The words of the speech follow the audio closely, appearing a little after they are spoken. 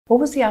What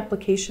was the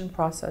application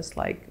process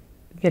like,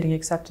 getting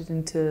accepted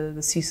into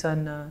the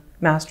CSUN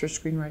Master's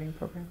Screenwriting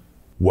program?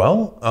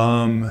 Well,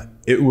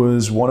 it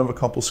was one of a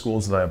couple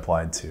schools that I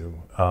applied to.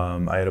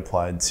 I had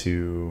applied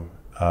to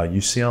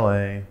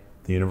UCLA,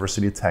 the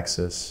University of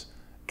Texas,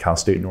 Cal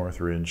State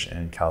Northridge,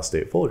 and Cal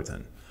State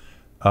Fullerton.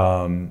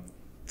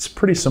 It's a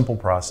pretty simple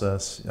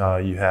process.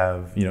 You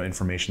have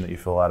information that you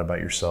fill out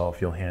about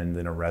yourself. You'll hand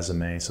in a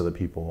resume so that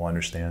people will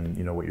understand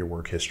what your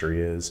work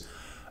history is.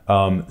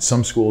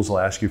 Some schools will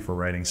ask you for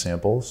writing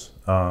samples.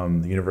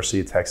 The University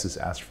of Texas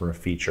asked for a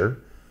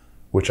feature,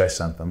 which I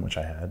sent them, which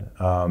I had.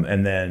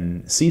 And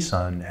then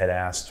CSUN had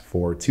asked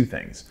for two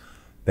things.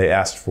 They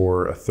asked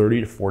for a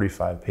 30 to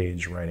 45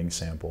 page writing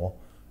sample,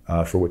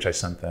 for which I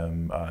sent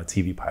them a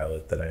TV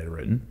pilot that I had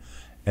written.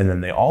 And then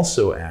they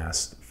also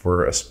asked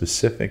for a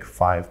specific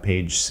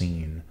 5-page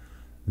scene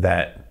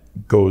that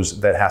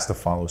has to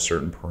follow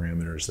certain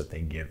parameters that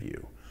they give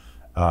you.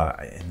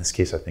 In this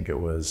case, I think it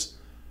was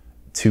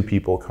two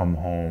people come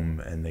home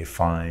and they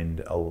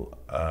find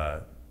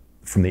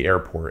from the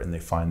airport, and they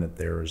find that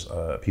there's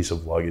a piece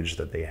of luggage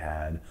that they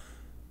had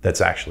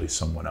that's actually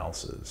someone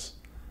else's.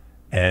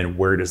 And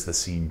where does the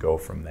scene go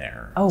from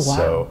there? Oh, wow.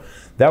 So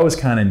that was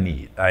kind of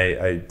neat.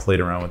 I played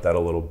around with that a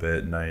little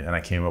bit, and I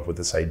came up with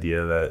this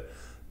idea that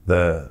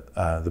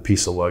the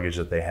piece of luggage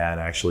that they had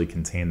actually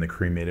contained the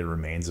cremated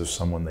remains of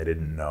someone they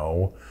didn't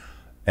know.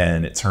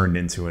 And it turned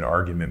into an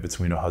argument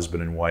between a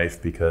husband and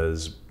wife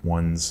because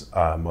one's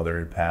mother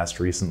had passed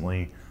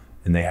recently,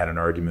 and they had an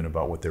argument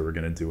about what they were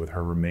going to do with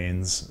her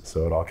remains.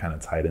 So it all kind of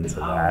tied into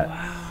that.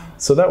 Wow.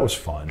 So that was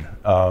fun.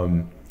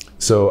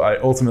 So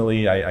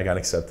ultimately I got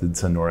accepted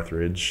to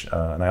Northridge,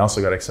 and I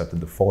also got accepted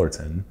to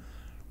Fullerton,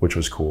 which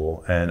was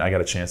cool. And I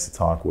got a chance to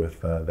talk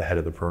with the head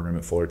of the program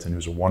at Fullerton,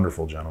 who's a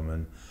wonderful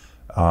gentleman.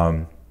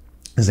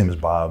 His name is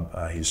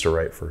Bob. He used to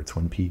write for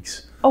Twin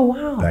Peaks. Oh,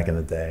 wow. Back in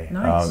the day.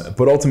 Nice.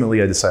 But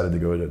ultimately I decided to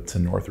go to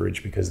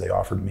Northridge because they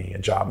offered me a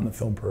job in the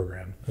film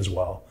program as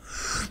well.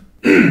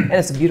 And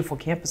it's a beautiful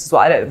campus as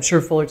well. I'm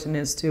sure Fullerton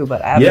is too,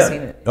 but I haven't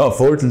seen it. Oh,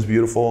 Fullerton's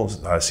beautiful.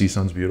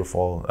 CSUN's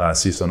beautiful.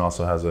 CSUN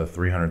also has a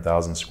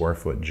 300,000 square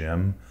foot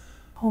gym.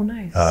 Oh,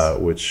 nice.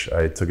 Which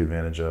I took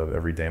advantage of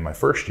every day my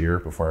first year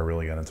before I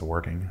really got into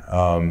working.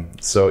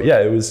 So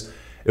yeah, it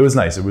was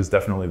nice. It was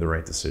definitely the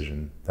right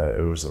decision.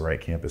 It was the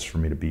right campus for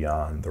me to be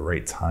on, the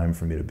right time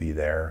for me to be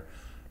there.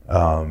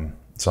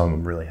 So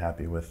I'm really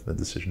happy with the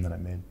decision that I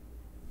made.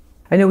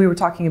 I know we were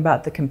talking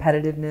about the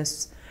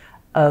competitiveness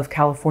of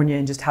California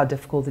and just how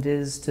difficult it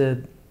is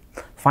to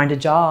find a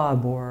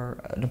job or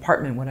an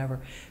apartment, whatever.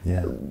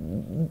 Yeah.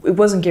 It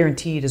wasn't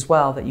guaranteed as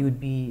well that you would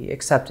be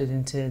accepted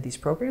into these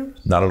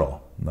programs? Not at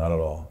all, not at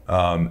all.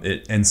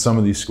 And some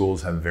of these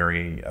schools have a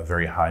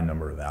very high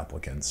number of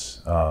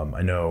applicants.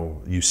 I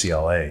know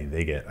UCLA,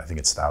 they get, I think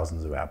it's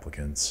thousands of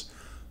applicants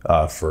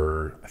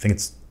for, I think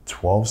it's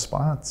 12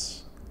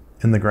 spots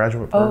in the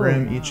graduate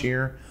program each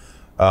year.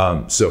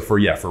 So for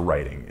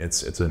writing,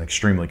 it's an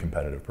extremely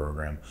competitive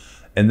program.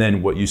 And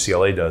then what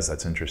UCLA does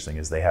that's interesting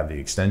is they have the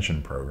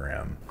extension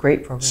program. Great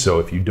program. So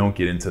if you don't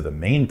get into the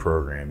main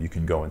program, you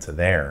can go into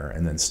there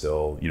and then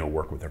still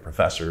work with their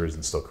professors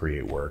and still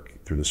create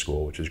work through the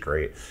school, which is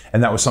great.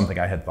 And that was something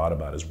I had thought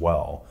about as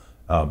well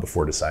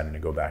before deciding to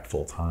go back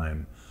full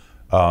time.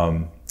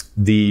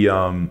 The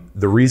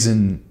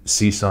reason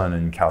CSUN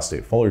and Cal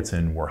State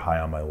Fullerton were high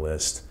on my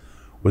list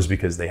was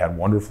because they had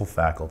wonderful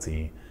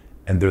faculty,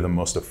 and they're the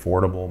most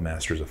affordable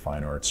Masters of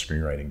Fine Arts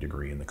screenwriting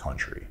degree in the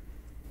country.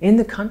 In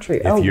the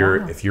country.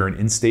 If you're an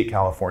in-state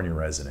California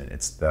resident,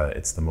 it's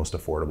the most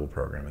affordable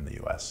program in the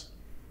U.S.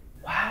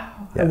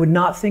 Wow. Yeah. I would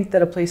not think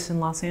that a place in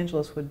Los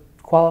Angeles would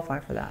qualify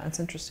for that. That's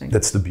interesting.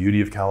 That's the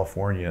beauty of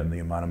California and the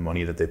amount of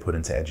money that they put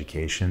into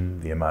education,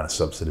 the amount of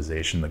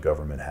subsidization the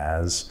government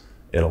has.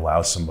 It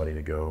allows somebody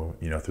to go,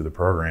 through the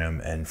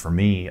program. And for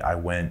me, I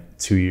went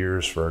 2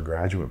 years for a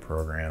graduate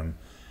program,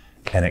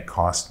 and it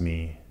cost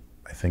me,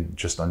 I think,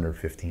 just under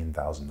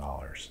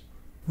 $15,000.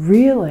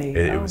 Really?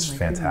 It was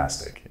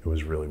fantastic. Goodness. It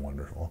was really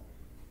wonderful.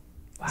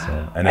 Wow.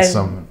 So, and as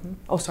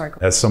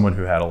as someone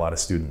who had a lot of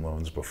student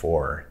loans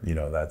before,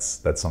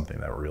 that's something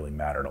that really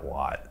mattered a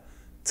lot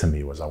to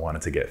me. Was I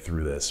wanted to get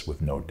through this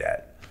with no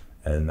debt,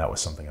 and that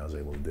was something I was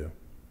able to do.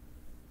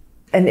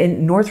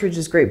 And Northridge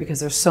is great because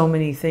there's so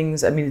many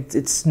things. I mean,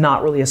 it's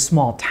not really a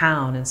small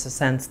town in the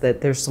sense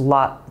that there's a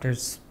lot.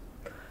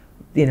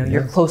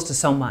 You're close to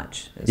so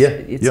much.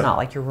 It's not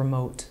like you're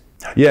remote.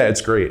 Yeah, it's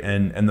great.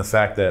 And the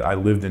fact that I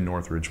lived in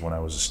Northridge when I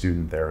was a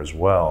student there as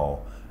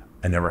well,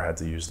 I never had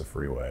to use the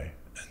freeway.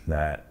 And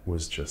that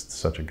was just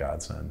such a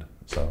godsend.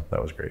 So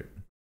that was great.